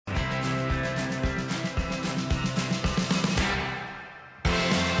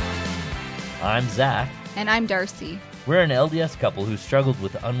I'm Zach. And I'm Darcy. We're an LDS couple who struggled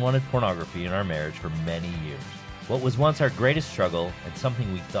with unwanted pornography in our marriage for many years. What was once our greatest struggle and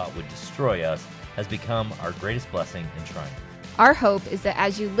something we thought would destroy us has become our greatest blessing and triumph. Our hope is that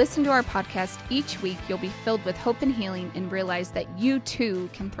as you listen to our podcast each week, you'll be filled with hope and healing and realize that you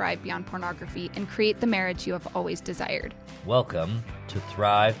too can thrive beyond pornography and create the marriage you have always desired. Welcome to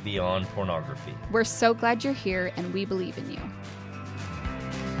Thrive Beyond Pornography. We're so glad you're here and we believe in you.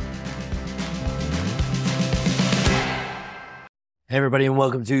 Hey everybody, and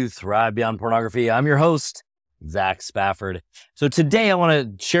welcome to Thrive Beyond Pornography. I'm your host, Zach Spafford. So today I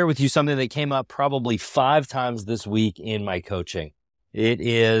want to share with you something that came up probably 5 times this week in my coaching. It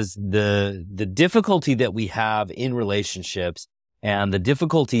is the difficulty that we have in relationships and the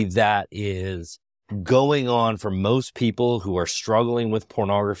difficulty that is going on for most people who are struggling with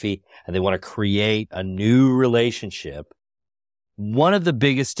pornography and they want to create a new relationship. One of the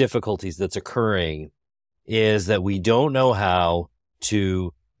biggest difficulties that's occurring is that we don't know how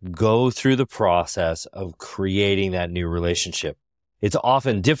to go through the process of creating that new relationship. It's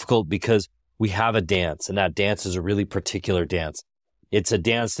often difficult because we have a dance, and that dance is a really particular dance. It's a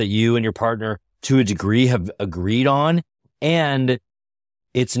dance that you and your partner, to a degree, have agreed on, and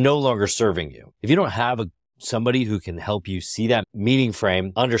it's no longer serving you. If you don't have somebody who can help you see that meaning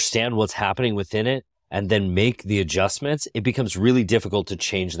frame, understand what's happening within it, and then make the adjustments, it becomes really difficult to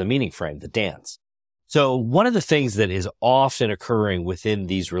change the meaning frame, the dance. So one of the things that is often occurring within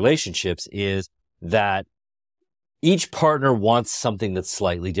these relationships is that each partner wants something that's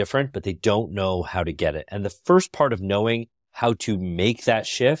slightly different, but they don't know how to get it. And the first part of knowing how to make that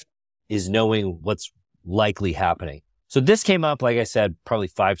shift is knowing what's likely happening. So this came up, like I said, probably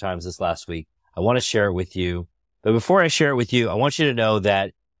 5 times this last week. I want to share it with you. But before I share it with you, I want you to know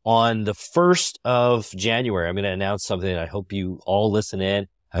that on the 1st of January, I'm going to announce something. I hope you all listen in.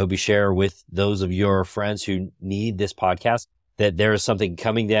 I hope you share with those of your friends who need this podcast that there is something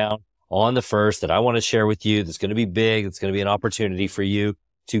coming down on the 1st that I want to share with you that's going to be big. It's going to be an opportunity for you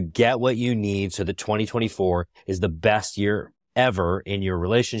to get what you need so that 2024 is the best year ever in your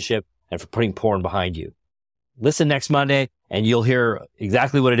relationship and for putting porn behind you. Listen next Monday and you'll hear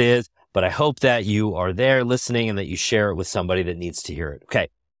exactly what it is, but I hope that you are there listening and that you share it with somebody that needs to hear it. Okay.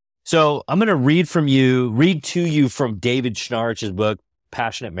 So I'm going to read to you from David Schnarch's book,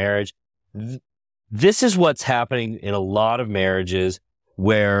 Passionate Marriage. This is what's happening in a lot of marriages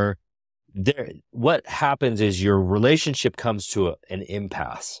where what happens is your relationship comes to an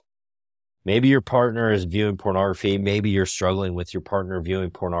impasse. Maybe your partner is viewing pornography. Maybe you're struggling with your partner viewing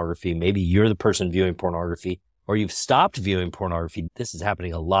pornography. Maybe you're the person viewing pornography, or you've stopped viewing pornography. This is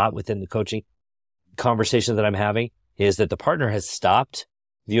happening a lot within the coaching conversation that I'm having, is that the partner has stopped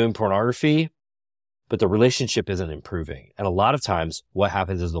viewing pornography, but the relationship isn't improving. And a lot of times what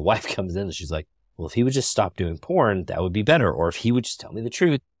happens is the wife comes in and she's like, well, if he would just stop doing porn, that would be better. Or if he would just tell me the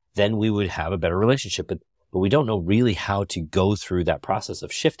truth, then we would have a better relationship. But we don't know really how to go through that process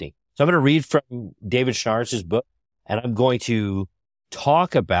of shifting. So I'm going to read from David Schnarch's book, and I'm going to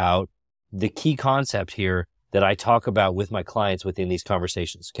talk about the key concept here that I talk about with my clients within these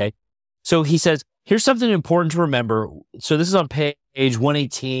conversations. Okay. So he says, here's something important to remember. So this is on page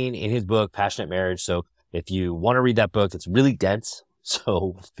 118 in his book, Passionate Marriage. So if you want to read that book, it's really dense.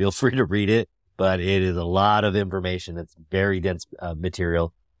 So feel free to read it, but it is a lot of information. It's very dense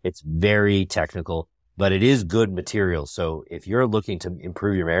material. It's very technical, but it is good material. So if you're looking to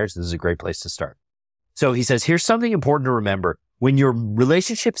improve your marriage, this is a great place to start. So he says, here's something important to remember. When your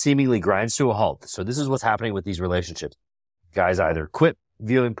relationship seemingly grinds to a halt. So this is what's happening with these relationships. Guys either quit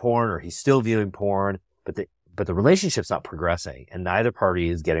viewing porn or he's still viewing porn, but the relationship's not progressing and neither party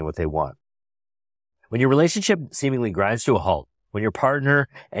is getting what they want. When your relationship seemingly grinds to a halt, when your partner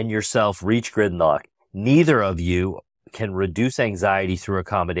and yourself reach gridlock, neither of you can reduce anxiety through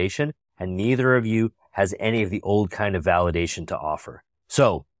accommodation and neither of you has any of the old kind of validation to offer.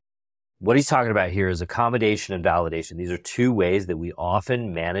 So what he's talking about here is accommodation and validation. These are 2 ways that we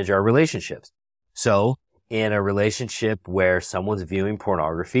often manage our relationships. So in a relationship where someone's viewing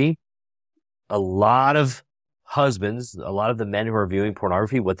pornography, a lot of husbands, a lot of the men who are viewing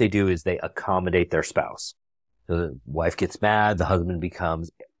pornography, what they do is they accommodate their spouse. So the wife gets mad, the husband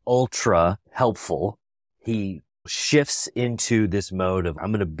becomes ultra helpful. He shifts into this mode of,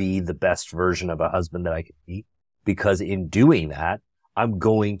 I'm going to be the best version of a husband that I can be, because in doing that, I'm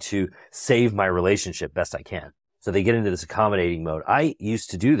going to save my relationship best I can. So they get into this accommodating mode. I used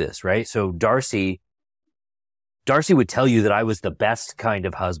to do this, right? So Darcy would tell you that I was the best kind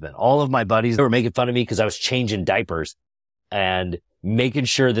of husband. All of my buddies, they were making fun of me because I was changing diapers and making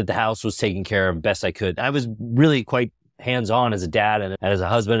sure that the house was taken care of best I could. I was really quite hands-on as a dad and as a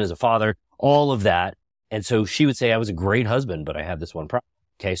husband, as a father, all of that. And so she would say I was a great husband, but I had this one problem.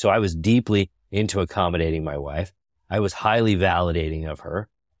 Okay. So I was deeply into accommodating my wife. I was highly validating of her.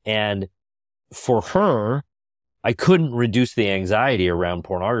 And for her, I couldn't reduce the anxiety around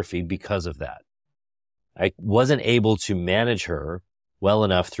pornography because of that. I wasn't able to manage her well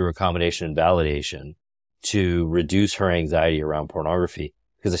enough through accommodation and validation to reduce her anxiety around pornography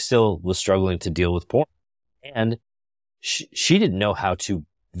because I still was struggling to deal with porn. And she didn't know how to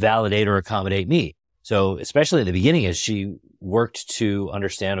validate or accommodate me. So especially at the beginning, as she worked to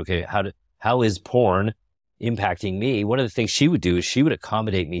understand, okay, how is porn impacting me? One of the things she would do is she would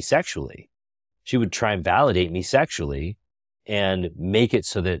accommodate me sexually. She would try and validate me sexually and make it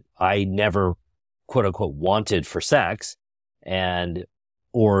so that I never, quote unquote, wanted for sex.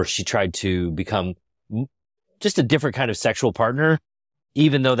 Or she tried to become just a different kind of sexual partner,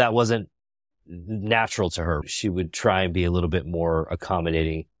 even though that wasn't natural to her. She would try and be a little bit more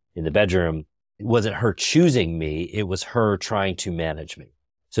accommodating in the bedroom. It wasn't her choosing me. It was her trying to manage me.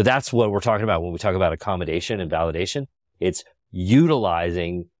 So that's what we're talking about when we talk about accommodation and validation. It's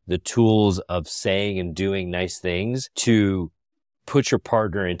utilizing the tools of saying and doing nice things to put your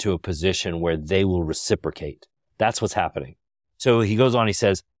partner into a position where they will reciprocate. That's what's happening. So he goes on, he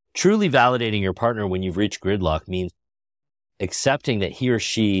says, truly validating your partner when you've reached gridlock means accepting that he or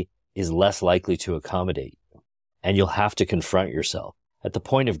she is less likely to accommodate you, and you'll have to confront yourself. At the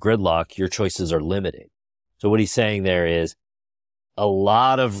point of gridlock, your choices are limited. So what he's saying there is a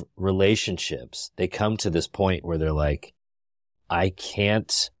lot of relationships, they come to this point where they're like, I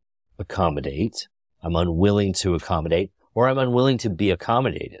can't accommodate. I'm unwilling to accommodate, or I'm unwilling to be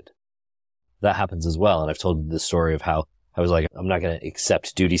accommodated. That happens as well. And I've told the story of how I was like, I'm not going to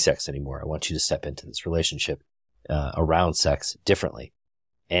accept duty sex anymore. I want you to step into this relationship around sex differently.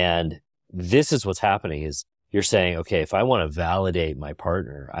 And this is what's happening is you're saying, okay, if I want to validate my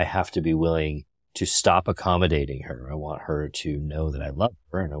partner, I have to be willing to stop accommodating her. I want her to know that I love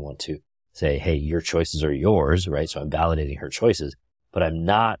her, and I want to say, hey, your choices are yours, right? So I'm validating her choices, but I'm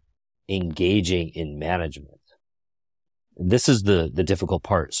not engaging in management. This is the difficult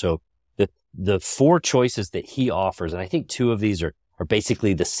part. So the four choices that he offers, and I think two of these are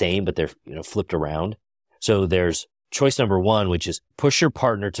basically the same, but they're, flipped around. So there's choice number one, which is push your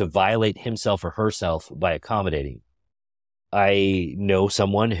partner to violate himself or herself by accommodating. I know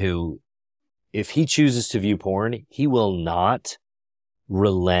someone who, if he chooses to view porn, he will not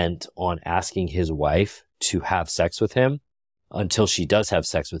relent on asking his wife to have sex with him until she does have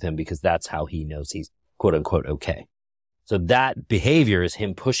sex with him, because that's how he knows he's quote unquote okay. So that behavior is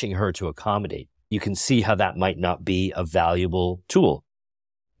him pushing her to accommodate. You can see how that might not be a valuable tool.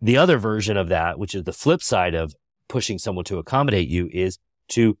 The other version of that, which is the flip side of pushing someone to accommodate you, is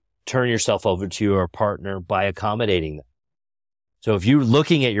to turn yourself over to your partner by accommodating them. So if you're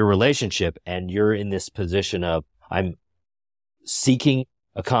looking at your relationship and you're in this position of, I'm seeking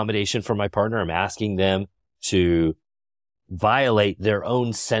accommodation from my partner, I'm asking them to violate their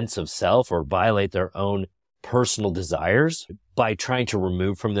own sense of self or violate their own personal desires by trying to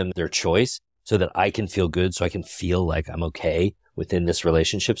remove from them their choice so that I can feel good, so I can feel like I'm okay within this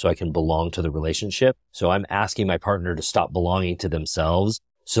relationship, so I can belong to the relationship. So I'm asking my partner to stop belonging to themselves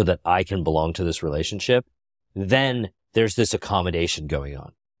so that I can belong to this relationship. Then there's this accommodation going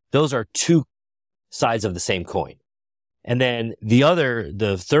on. Those are two sides of the same coin. And then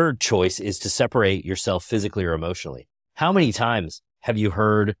the third choice is to separate yourself physically or emotionally. How many times have you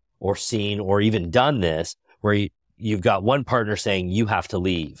heard or seen or even done this where you've got one partner saying, you have to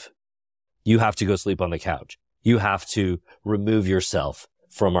leave. You have to go sleep on the couch. You have to remove yourself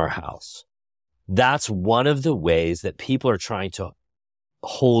from our house. That's one of the ways that people are trying to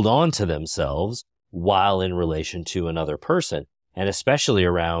hold on to themselves while in relation to another person. And especially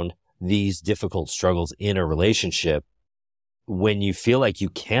around these difficult struggles in a relationship, when you feel like you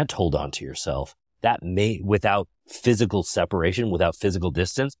can't hold on to yourself, without physical separation, without physical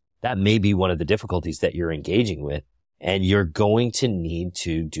distance, that may be one of the difficulties that you're engaging with. And you're going to need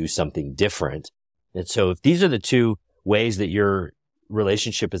to do something different. And so if these are the two ways that your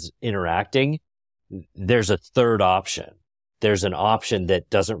relationship is interacting, there's a third option. There's an option that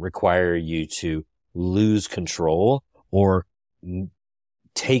doesn't require you to lose control or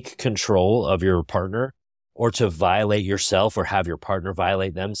take control of your partner, or to violate yourself or have your partner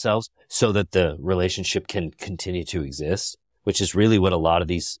violate themselves so that the relationship can continue to exist, which is really what a lot of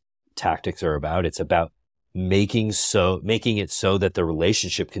these tactics are about. It's about making it so that the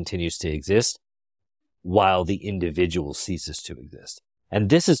relationship continues to exist while the individual ceases to exist.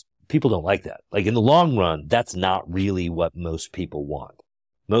 And people don't like that. Like in the long run, that's not really what most people want.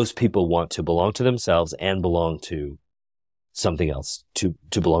 Most people want to belong to themselves and belong to something else, to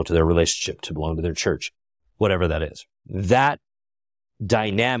belong to their relationship, to belong to their church, whatever that is. That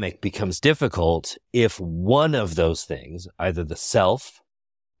dynamic becomes difficult if one of those things, either the self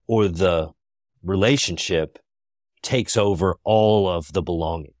or the relationship, takes over all of the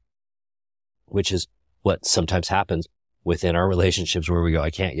belonging, which is what sometimes happens within our relationships, where we go, I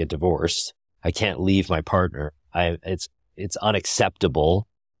can't get divorced. I can't leave my partner. It's unacceptable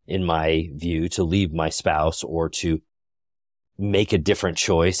in my view to leave my spouse or to make a different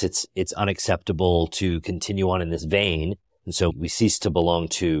choice. It's unacceptable to continue on in this vein. And so we cease to belong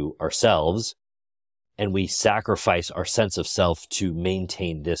to ourselves, and we sacrifice our sense of self to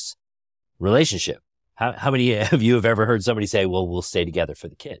maintain this relationship. How many of you have ever heard somebody say, well, we'll stay together for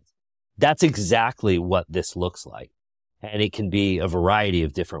the kids? That's exactly what this looks like. And it can be a variety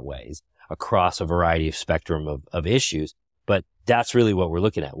of different ways across a variety of spectrum of issues. But that's really what we're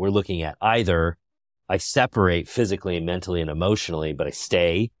looking at. We're looking at either I separate physically and mentally and emotionally, but I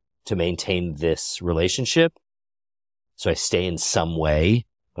stay to maintain this relationship. So I stay in some way,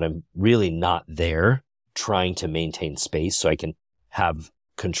 but I'm really not there trying to maintain space so I can have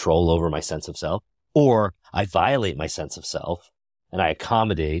control over my sense of self. Or I violate my sense of self and I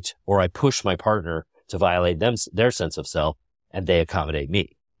accommodate, or I push my partner to violate their sense of self, and they accommodate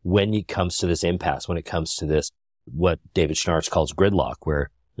me. When it comes to this impasse, when it comes to this, what David Schnarch calls gridlock, where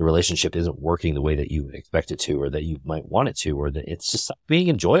the relationship isn't working the way that you would expect it to, or that you might want it to, or that it's just stopped being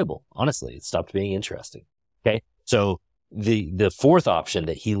enjoyable. Honestly, it stopped being interesting. Okay. So the fourth option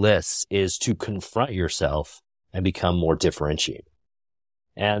that he lists is to confront yourself and become more differentiated.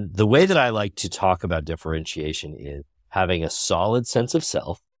 And the way that I like to talk about differentiation is having a solid sense of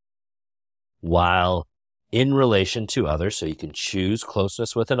self while in relation to others. So you can choose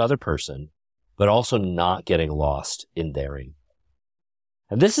closeness with another person, but also not getting lost in therein.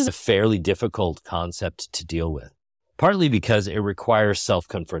 And this is a fairly difficult concept to deal with, partly because it requires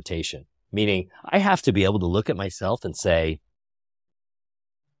self-confrontation, meaning I have to be able to look at myself and say,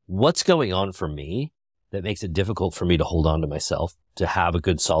 what's going on for me that makes it difficult for me to hold on to myself, to have a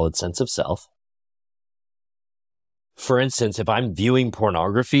good solid sense of self? For instance, if I'm viewing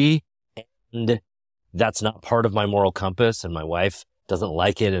pornography and that's not part of my moral compass and my wife doesn't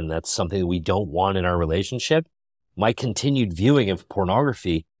like it and that's something that we don't want in our relationship, my continued viewing of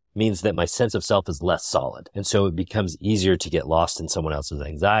pornography means that my sense of self is less solid. And so it becomes easier to get lost in someone else's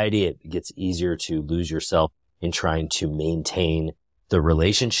anxiety. It gets easier to lose yourself in trying to maintain the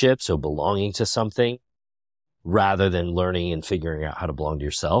relationship, so belonging to something, rather than learning and figuring out how to belong to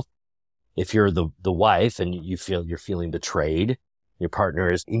yourself. If you're the wife and you're feeling betrayed, your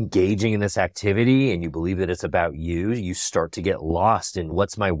partner is engaging in this activity and you believe that it's about you, you start to get lost in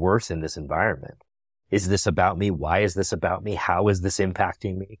what's my worth in this environment. Is this about me? Why is this about me? How is this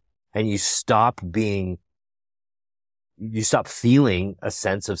impacting me? And you stop feeling a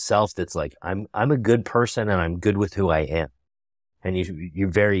sense of self that's like, I'm a good person and I'm good with who I am. And you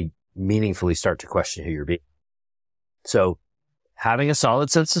very meaningfully start to question who you're being. So having a solid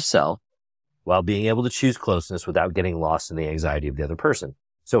sense of self while being able to choose closeness without getting lost in the anxiety of the other person.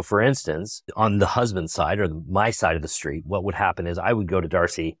 So for instance, on the husband's side or my side of the street, what would happen is I would go to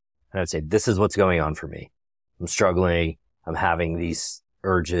Darcy and I'd say, this is what's going on for me. I'm struggling. I'm having these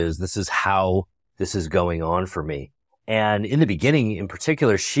urges. This is how this is going on for me. And in the beginning, in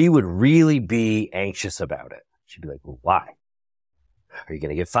particular, she would really be anxious about it. She'd be like, well, why? Are you going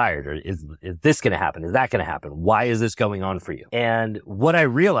to get fired? Or is this going to happen? Is that going to happen? Why is this going on for you? And what I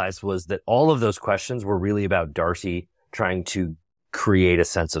realized was that all of those questions were really about Darcy trying to create a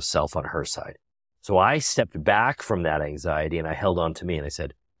sense of self on her side. So I stepped back from that anxiety and I held on to me and I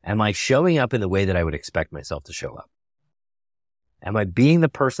said, am I showing up in the way that I would expect myself to show up? Am I being the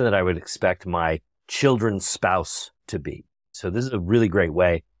person that I would expect my children's spouse to be? So this is a really great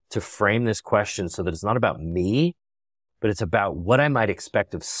way to frame this question so that it's not about me, but it's about what I might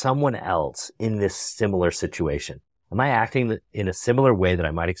expect of someone else in this similar situation. Am I acting in a similar way that I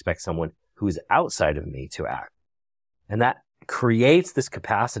might expect someone who is outside of me to act? And that creates this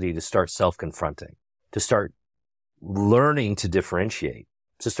capacity to start self-confronting, to start learning to differentiate,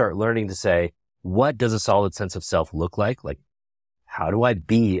 to start learning to say, what does a solid sense of self look like? Like, how do I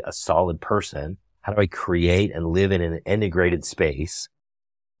be a solid person? How do I create and live in an integrated space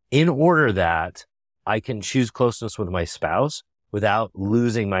in order that I can choose closeness with my spouse without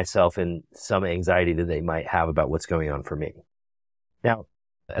losing myself in some anxiety that they might have about what's going on for me? Now,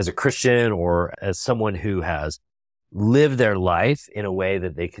 as a Christian or as someone who has lived their life in a way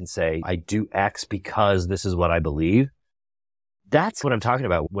that they can say, I do X because this is what I believe, that's what I'm talking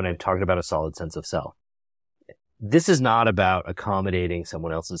about when I'm talking about a solid sense of self. This is not about accommodating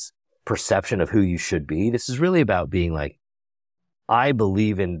someone else's perception of who you should be. This is really about being like, I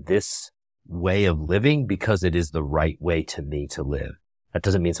believe in this way of living because it is the right way to me to live. That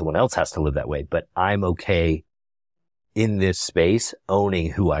doesn't mean someone else has to live that way, but I'm okay in this space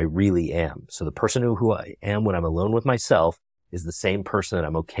owning who I really am. So the person who I am when I'm alone with myself is the same person that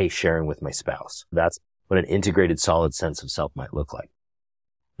I'm okay sharing with my spouse. That's what an integrated, solid sense of self might look like.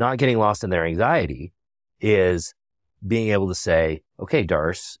 Not getting lost in their anxiety is being able to say, okay,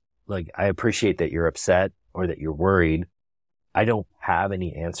 Darce, like, I appreciate that you're upset or that you're worried. I don't have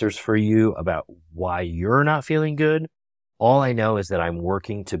any answers for you about why you're not feeling good. All I know is that I'm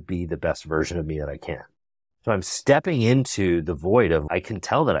working to be the best version of me that I can. So I'm stepping into the void of, I can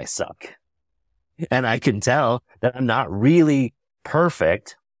tell that I suck. And I can tell that I'm not really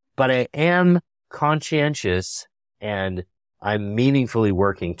perfect, but I am conscientious and I'm meaningfully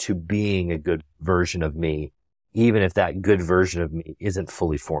working to being a good version of me, even if that good version of me isn't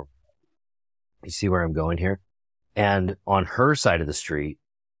fully formed. You see where I'm going here? And on her side of the street,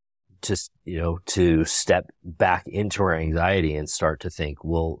 to step back into her anxiety and start to think,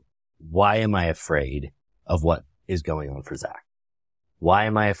 well, why am I afraid of what is going on for Zach? Why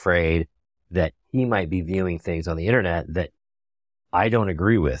am I afraid that he might be viewing things on the internet that I don't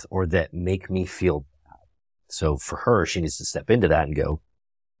agree with or that make me feel bad? So for her, she needs to step into that and go,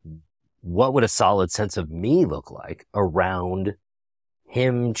 what would a solid sense of me look like around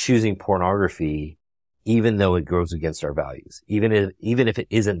him choosing pornography, even though it goes against our values, even if it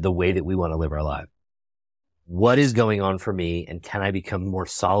isn't the way that we want to live our life? What is going on for me, and can I become more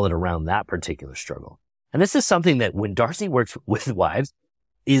solid around that particular struggle? And this is something that when Darcy works with wives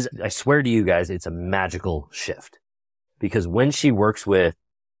I swear to you guys, it's a magical shift. Because when she works with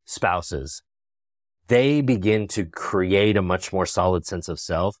spouses, they begin to create a much more solid sense of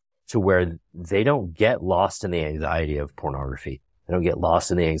self to where they don't get lost in the anxiety of pornography. They don't get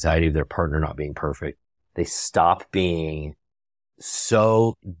lost in the anxiety of their partner not being perfect. They stop being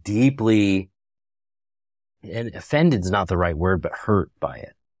so deeply, and offended is not the right word, but hurt by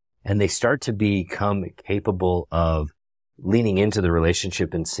it. And they start to become capable of leaning into the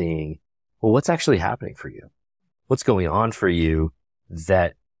relationship and seeing, well, what's actually happening for you? What's going on for you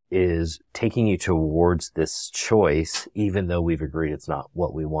that is taking you towards this choice, even though we've agreed it's not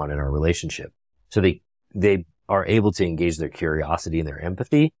what we want in our relationship? So they are able to engage their curiosity and their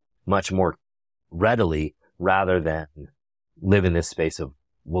empathy much more readily rather than live in this space of,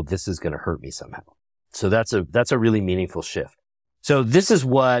 well, this is going to hurt me somehow. So that's a really meaningful shift. So this is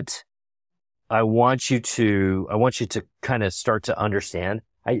what I want you to kind of start to understand.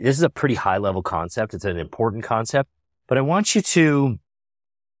 This is a pretty high level concept. It's an important concept, but I want you to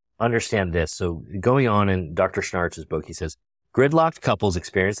understand this. So going on in Dr. Schnarch's book, he says, gridlocked couples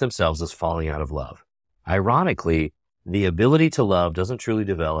experience themselves as falling out of love. Ironically, the ability to love doesn't truly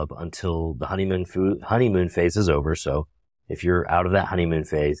develop until the honeymoon phase is over. So if you're out of that honeymoon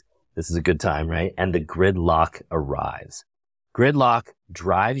phase, this is a good time, right? And the gridlock arrives. Gridlock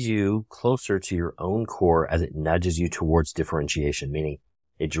drives you closer to your own core as it nudges you towards differentiation, meaning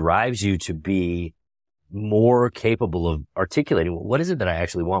it drives you to be more capable of articulating, well, what is it that I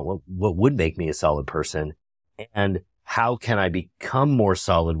actually want? What would make me a solid person? And how can I become more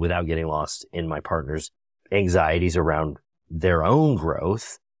solid without getting lost in my partner's anxieties around their own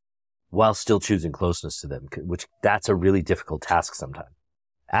growth while still choosing closeness to them, which that's a really difficult task sometimes.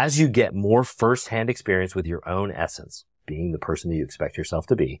 As you get more firsthand experience with your own essence, being the person that you expect yourself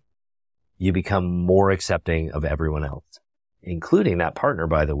to be, you become more accepting of everyone else, including that partner,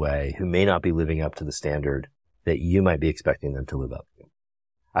 by the way, who may not be living up to the standard that you might be expecting them to live up to.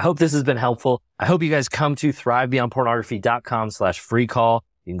 I hope this has been helpful. I hope you guys come to thrivebeyondpornography.com/free call.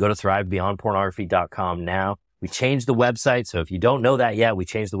 You can go to thrivebeyondpornography.com now. We changed the website. So if you don't know that yet, we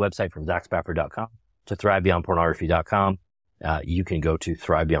changed the website from zachspafford.com to thrivebeyondpornography.com. You can go to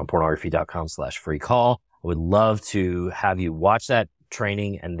thrivebeyondpornography.com/free call. I would love to have you watch that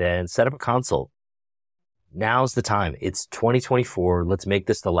training and then set up a consult. Now's the time. It's 2024. Let's make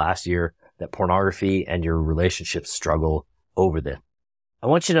this the last year that pornography and your relationships struggle over this. I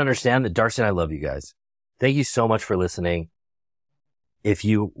want you to understand that Darcy and I love you guys. Thank you so much for listening. If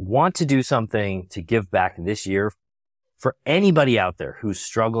you want to do something to give back this year, for anybody out there who's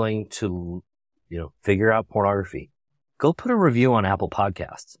struggling to, figure out pornography, go put a review on Apple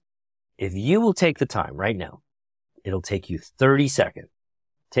Podcasts. If you will take the time right now, it'll take you 30 seconds.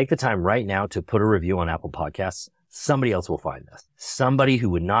 Take the time right now to put a review on Apple Podcasts. Somebody else will find this. Somebody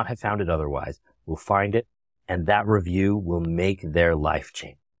who would not have found it otherwise will find it, and that review will make their life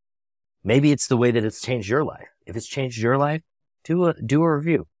change. Maybe it's the way that it's changed your life. If it's changed your life, do a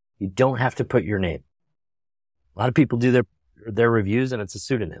review. You don't have to put your name. A lot of people do their reviews and it's a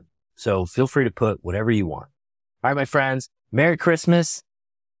pseudonym. So feel free to put whatever you want. All right, my friends, Merry Christmas.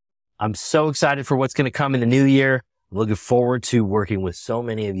 I'm so excited for what's going to come in the new year. I'm looking forward to working with so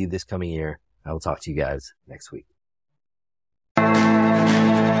many of you this coming year. I will talk to you guys next week.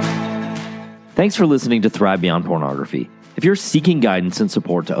 Thanks for listening to Thrive Beyond Pornography. If you're seeking guidance and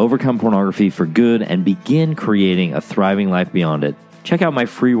support to overcome pornography for good and begin creating a thriving life beyond it, check out my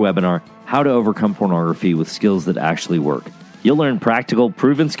free webinar, How to Overcome Pornography with Skills That Actually Work. You'll learn practical,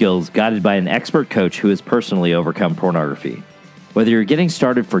 proven skills guided by an expert coach who has personally overcome pornography. Whether you're getting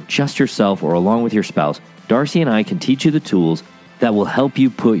started for just yourself or along with your spouse, Darcy and I can teach you the tools that will help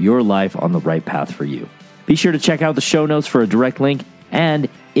you put your life on the right path for you. Be sure to check out the show notes for a direct link, and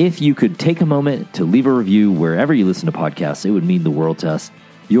if you could take a moment to leave a review wherever you listen to podcasts, it would mean the world to us.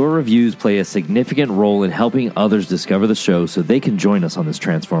 Your reviews play a significant role in helping others discover the show so they can join us on this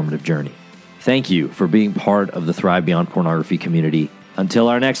transformative journey. Thank you for being part of the Thrive Beyond Pornography community. Until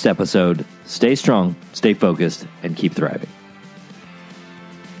our next episode, stay strong, stay focused, and keep thriving.